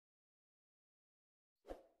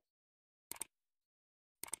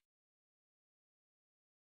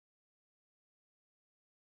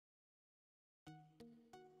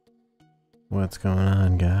What's going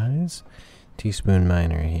on, guys? Teaspoon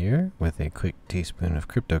Miner here with a quick teaspoon of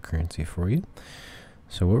cryptocurrency for you.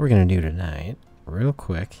 So what we're going to do tonight, real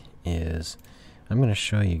quick, is I'm going to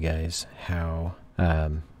show you guys how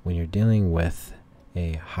when you're dealing with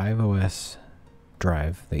a HiveOS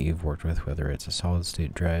drive that you've worked with, whether it's a solid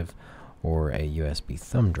state drive or a USB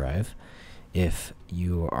thumb drive, if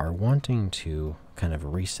you are wanting to kind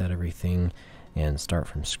of reset everything and start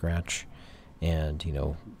from scratch and, you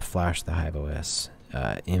know, flash the HiveOS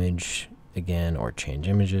image again or change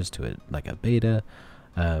images to like a beta,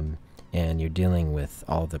 and you're dealing with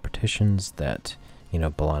all the partitions that, you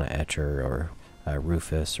know, Balena Etcher or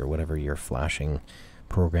Rufus or whatever your flashing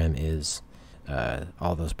program is,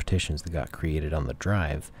 all those partitions that got created on the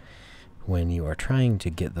drive, when you are trying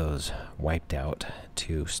to get those wiped out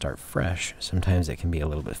to start fresh, sometimes it can be a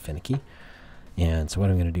little bit finicky. And so what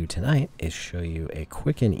I'm going to do tonight is show you a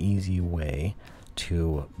quick and easy way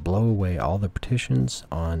to blow away all the partitions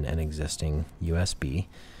on an existing USB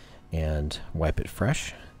and wipe it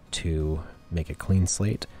fresh to make a clean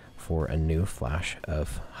slate for a new flash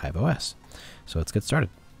of HiveOS. So let's get started.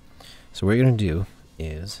 So what you're going to do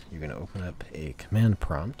is you're going to open up a command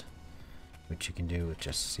prompt, which you can do with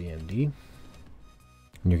just CMD.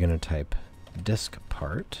 And you're going to type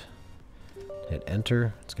Diskpart. Hit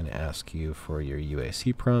enter. It's going to ask you for your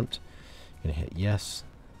UAC prompt. You're going to hit yes.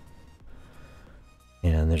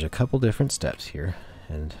 And there's a couple different steps here,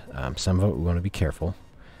 and some of it we want to be careful,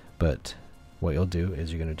 but what you'll do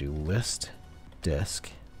is you're going to do list disk,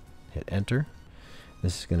 hit enter.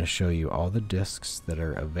 This is going to show you all the disks that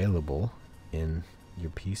are available in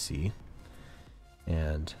your PC,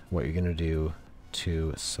 and what you're going to do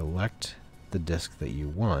to select the disk that you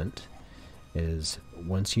want is,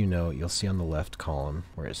 once you know, you'll see on the left column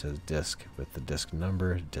where it says disk with the disk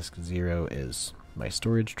number. Disk 0 is my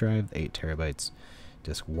storage drive, 8 terabytes.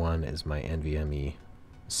 Disk 1 is my NVMe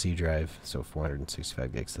C drive, so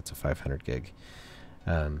 465 gigs, that's a 500 gig.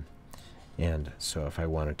 And so if I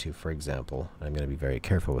wanted to, for example, I'm going to be very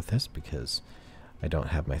careful with this because I don't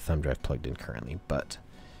have my thumb drive plugged in currently, but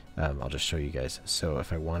I'll just show you guys. So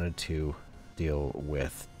if I wanted to deal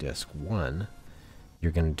with disk 1,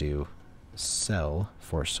 you're going to do cell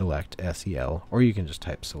for select, SEL, or you can just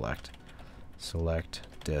type select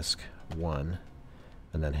disk 1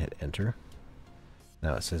 and then hit enter.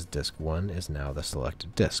 Now it says disk 1 is now the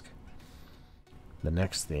selected disk. The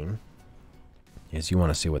next thing is you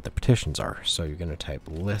want to see what the partitions are, so you're going to type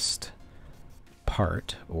list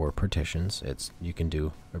part or partitions. You can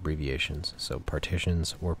do abbreviations, so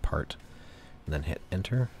partitions or part, and then hit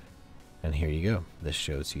enter, and here you go. This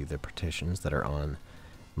shows you the partitions that are on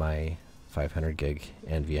my 500 gig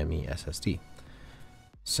NVMe SSD.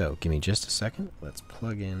 So give me just a second. Let's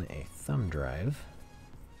plug in a thumb drive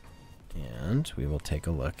and we will take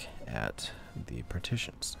a look at the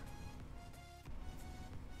partitions.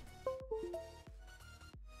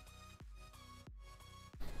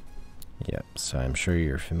 Yep, so I'm sure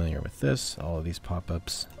you're familiar with this. All of these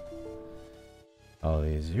pop-ups, all of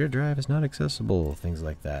these, your drive is not accessible, things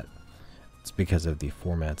like that. It's because of the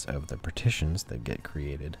formats of the partitions that get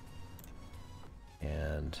created.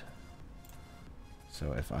 And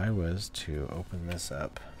so if I was to open this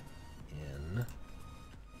up in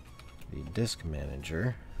the disk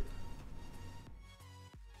manager,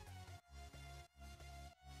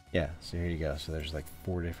 yeah, so here you go. So there's like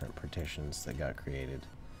 4 different partitions that got created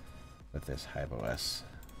with this HiveOS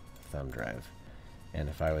thumb drive. And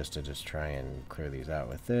if I was to just try and clear these out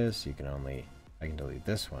with this, I can delete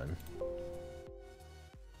this one,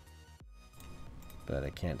 but I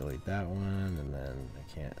can't delete that one, and then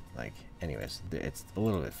I can't, like, anyways, it's a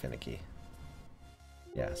little bit finicky.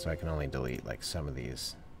 Yeah, so I can only delete like some of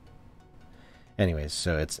these. Anyways,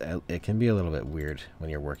 so it can be a little bit weird when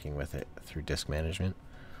you're working with it through disk management.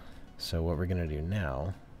 So what we're going to do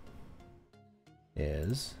now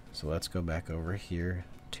is, so let's go back over here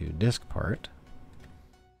to Diskpart.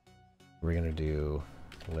 We're going to do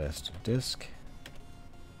list disk.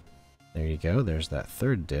 There you go, there's that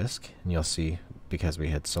third disk, and you'll see because we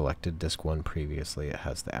had selected disk 1 previously, it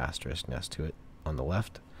has the asterisk next to it on the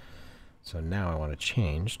left. So now I want to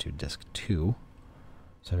change to disk 2.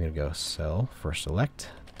 So I'm going to go cell for select,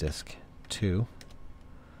 disk 2.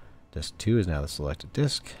 Disk 2 is now the selected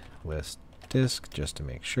disk. List disk, just to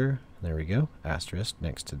make sure. There we go, asterisk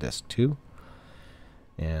next to disk 2.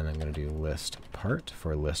 And I'm going to do list part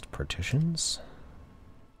for list partitions.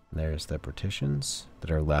 There's the partitions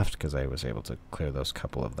that are left because I was able to clear those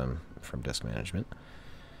couple of them from disk management.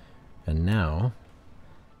 And now,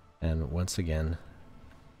 and once again,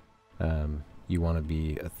 you want to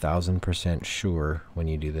be 1000% sure when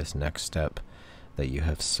you do this next step that you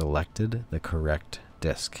have selected the correct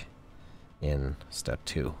disk in step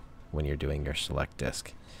 2 when you're doing your select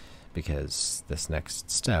disk, because this next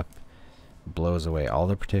step blows away all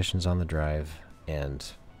the partitions on the drive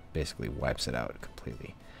and basically wipes it out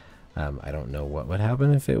completely. I don't know what would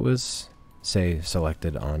happen if it was, say,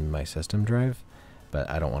 selected on my system drive, but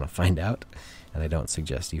I don't want to find out, and I don't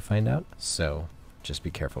suggest you find out, so just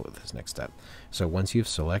be careful with this next step. So once you've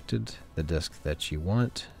selected the disk that you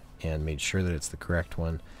want and made sure that it's the correct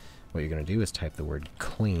one, what you're going to do is type the word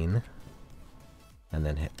clean and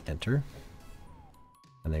then hit enter,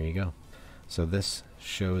 and there you go. So this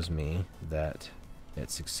shows me that it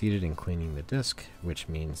succeeded in cleaning the disk, which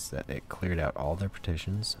means that it cleared out all the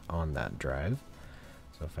partitions on that drive.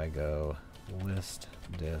 So if I go list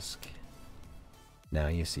disk, now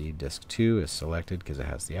you see disk 2 is selected because it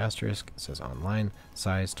has the asterisk. It says online,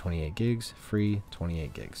 size 28 gigs, free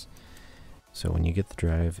 28 gigs. So when you get the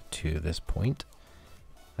drive to this point,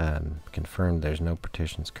 confirm there's no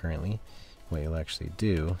partitions currently, what you'll actually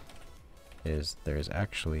do is there's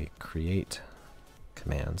actually create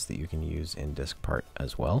commands that you can use in Diskpart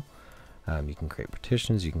as well. You can create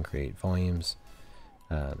partitions, you can create volumes,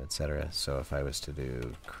 etc. So if I was to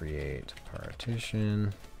do create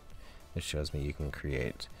partition, it shows me you can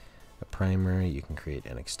create a primary, you can create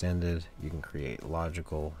an extended, you can create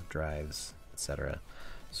logical drives, etc.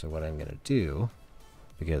 So what I'm going to do,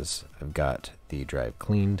 because I've got the drive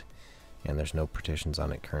cleaned and there's no partitions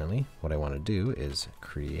on it currently, what I want to do is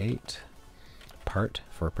create part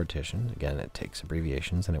for partition. Again, it takes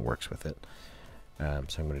abbreviations and it works with it.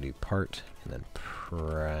 So I'm going to do part and then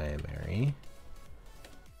primary.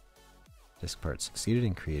 Diskpart succeeded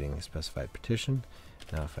in creating a specified partition.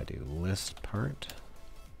 Now if I do list part,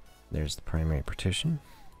 there's the primary partition.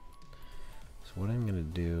 So what I'm going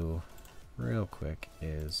to do real quick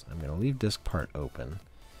is I'm going to leave Diskpart open,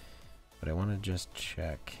 but I want to just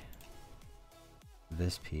check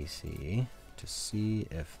this PC to see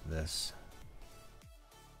if this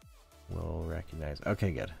will recognize.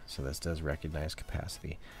 Okay, good. So this does recognize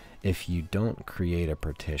capacity. If you don't create a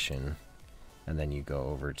partition and then you go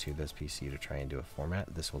over to this PC to try and do a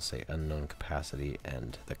format, this will say unknown capacity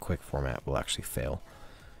and the quick format will actually fail.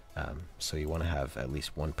 So you want to have at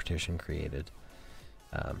least one partition created.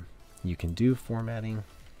 You can do formatting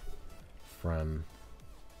from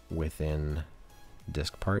within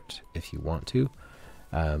Diskpart if you want to,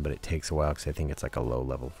 but it takes a while because I think it's like a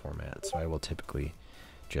low-level format. So I will typically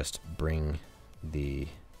just bring the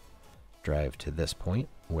drive to this point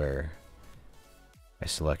where I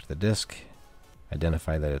select the disk,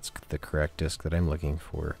 identify that it's the correct disk that I'm looking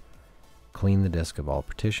for, clean the disk of all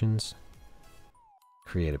partitions,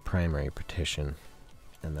 create a primary partition,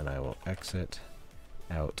 and then I will exit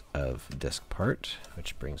out of Diskpart,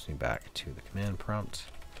 which brings me back to the command prompt.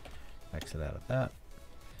 Exit out of that,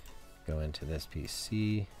 go into this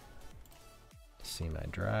PC to see my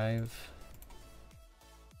drive,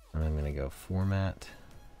 and I'm going to go format.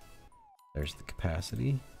 There's the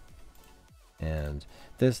capacity, and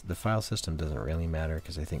the file system doesn't really matter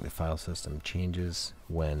because I think the file system changes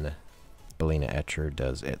when Balena Etcher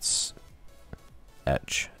does its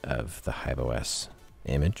etch of the HiveOS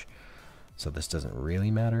image. So this doesn't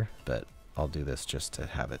really matter, but I'll do this just to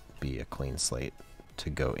have it be a clean slate to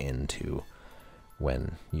go into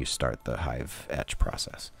when you start the Hive etch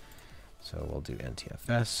process. So we'll do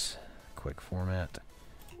NTFS, quick format,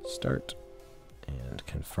 start, and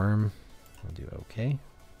confirm. We'll do OK.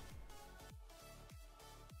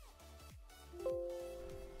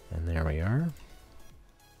 And there we are.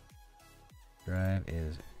 Drive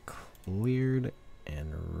is cleared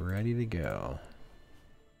and ready to go.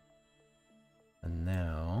 And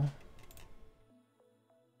now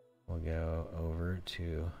we'll go over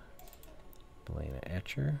to Balena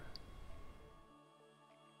Etcher,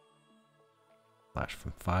 flash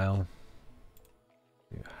from file,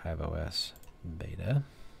 do HiveOS beta.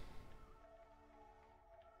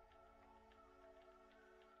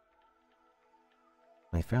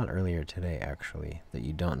 I found earlier today actually that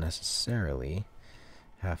you don't necessarily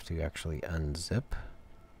have to actually unzip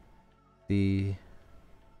the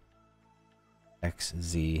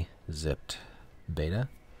XZ zipped beta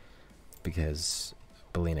because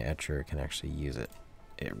Balena Etcher can actually use it.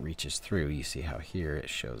 It reaches through. You see how here it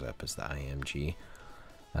shows up as the IMG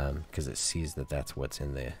because it sees that that's what's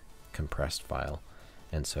in the compressed file,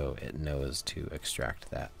 and so it knows to extract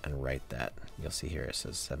that and write that. You'll see here it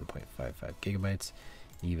says 7.55 gigabytes,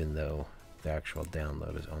 even though the actual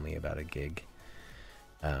download is only about a gig.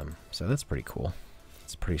 So that's pretty cool.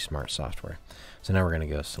 It's pretty smart software. So now we're going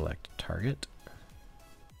to go select target.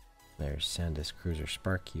 There's SanDisk Cruiser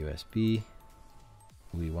Spark USB.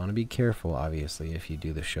 we want to be careful, obviously, if you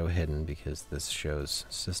do the show hidden, because this shows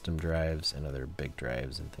system drives and other big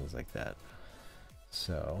drives and things like that.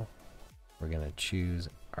 So we're going to choose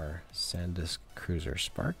our SanDisk Cruiser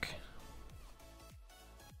Spark.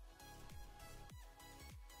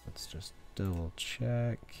 Let's just double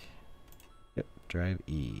check. Yep, drive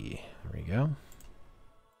E. There we go.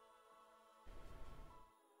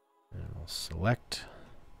 And we'll select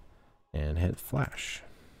and hit flash.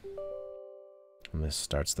 And this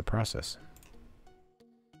starts the process.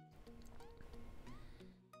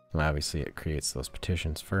 And obviously it creates those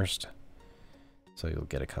partitions first. So you'll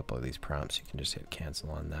get a couple of these prompts. You can just hit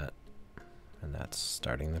cancel on that. And that's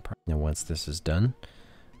starting the process. Now once this is done,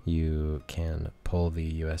 you can pull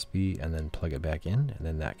the USB and then plug it back in. And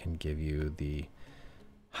then that can give you the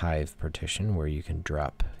Hive partition where you can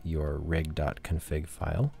drop your rig.config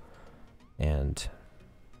file and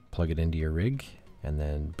plug it into your rig and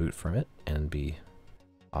then boot from it and be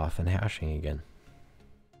off and hashing again.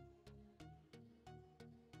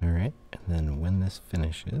 Alright, and then when this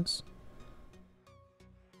finishes,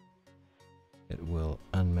 it will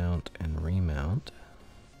unmount and remount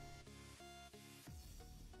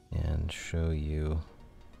and show you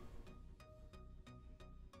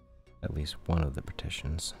at least one of the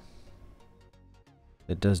partitions.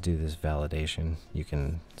 It does do this validation. You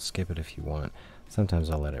can skip it if you want. Sometimes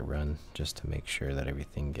I'll let it run just to make sure that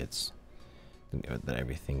everything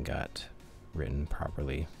got written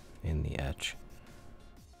properly in the etch.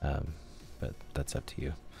 But that's up to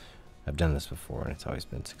you. I've done this before and it's always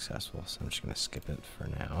been successful, so I'm just going to skip it for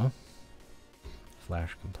now.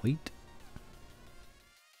 Flash complete.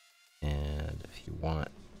 And if you want,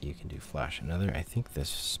 you can do flash another. I think this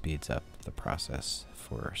speeds up the process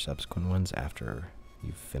for subsequent ones after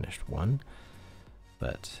you've finished one,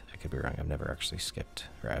 but I could be wrong. I've never actually skipped,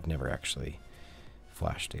 or I've never actually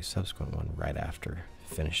flashed a subsequent one right after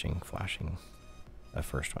finishing flashing a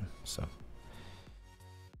first one. So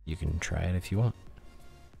you can try it if you want.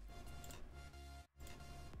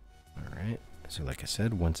 Alright, so like I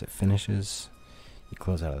said, once it finishes, you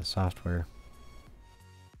close out of the software,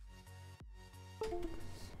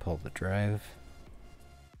 pull the drive,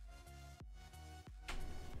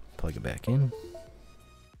 plug it back in,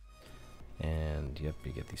 and yep,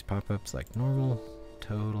 you get these pop-ups like normal,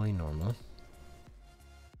 totally normal.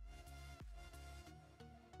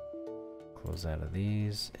 Close out of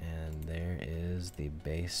these, and there is the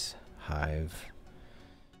base Hive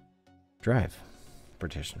drive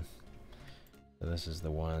partition. So this is the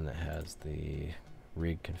one that has the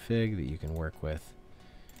rig config that you can work with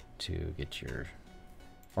to get your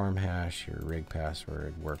farm hash, your rig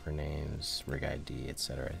password, worker names, rig ID,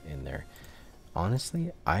 etc. in there.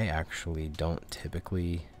 Honestly, I actually don't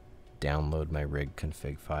typically download my rig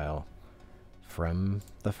config file from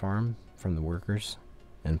the farm, from the workers,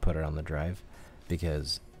 and put it on the drive,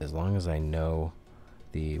 because as long as I know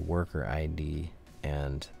the worker ID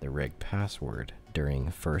and the rig password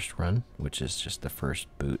during first run, which is just the first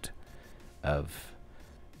boot of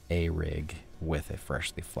a rig with a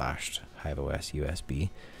freshly flashed HiveOS USB,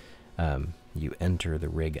 you enter the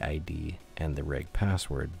rig ID and the rig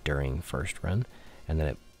password during first run, and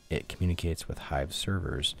then it communicates with Hive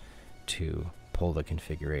servers to pull the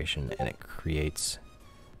configuration, and it creates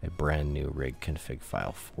a brand new rig config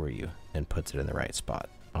file for you and puts it in the right spot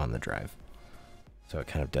on the drive. So it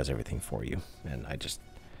kind of does everything for you, and I just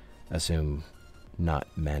assume not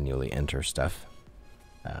manually enter stuff.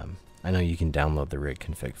 I know you can download the rig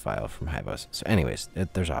config file from HiveOS. So anyways,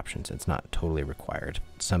 there's options. It's not totally required.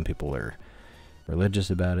 Some people are religious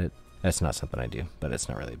about it. That's not something I do, but it's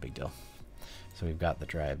not really a big deal. So we've got the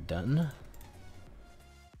drive done.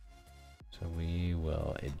 So we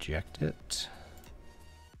will eject it.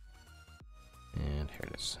 And here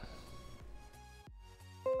it is.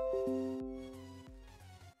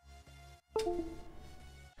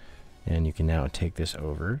 And you can now take this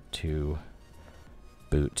over to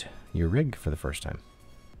boot your rig for the first time.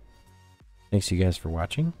 Thanks you guys for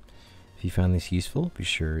watching. If you found this useful, be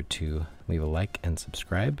sure to leave a like and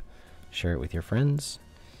subscribe. Share it with your friends.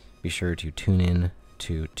 Be sure to tune in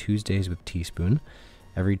to Tuesdays with Teaspoon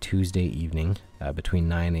every Tuesday evening between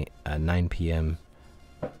 9 p.m.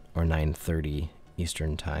 or 9:30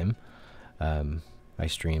 Eastern Time. I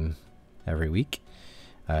stream every week,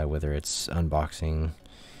 whether it's unboxing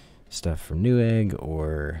stuff from Newegg,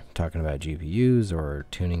 or talking about GPUs, or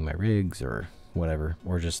tuning my rigs, or whatever,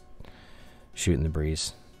 or just shooting the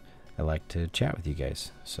breeze. I like to chat with you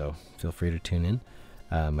guys, so feel free to tune in.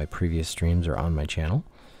 My previous streams are on my channel,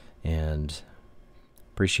 and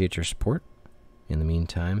appreciate your support. In the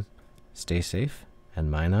meantime, stay safe and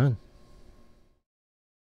mine on.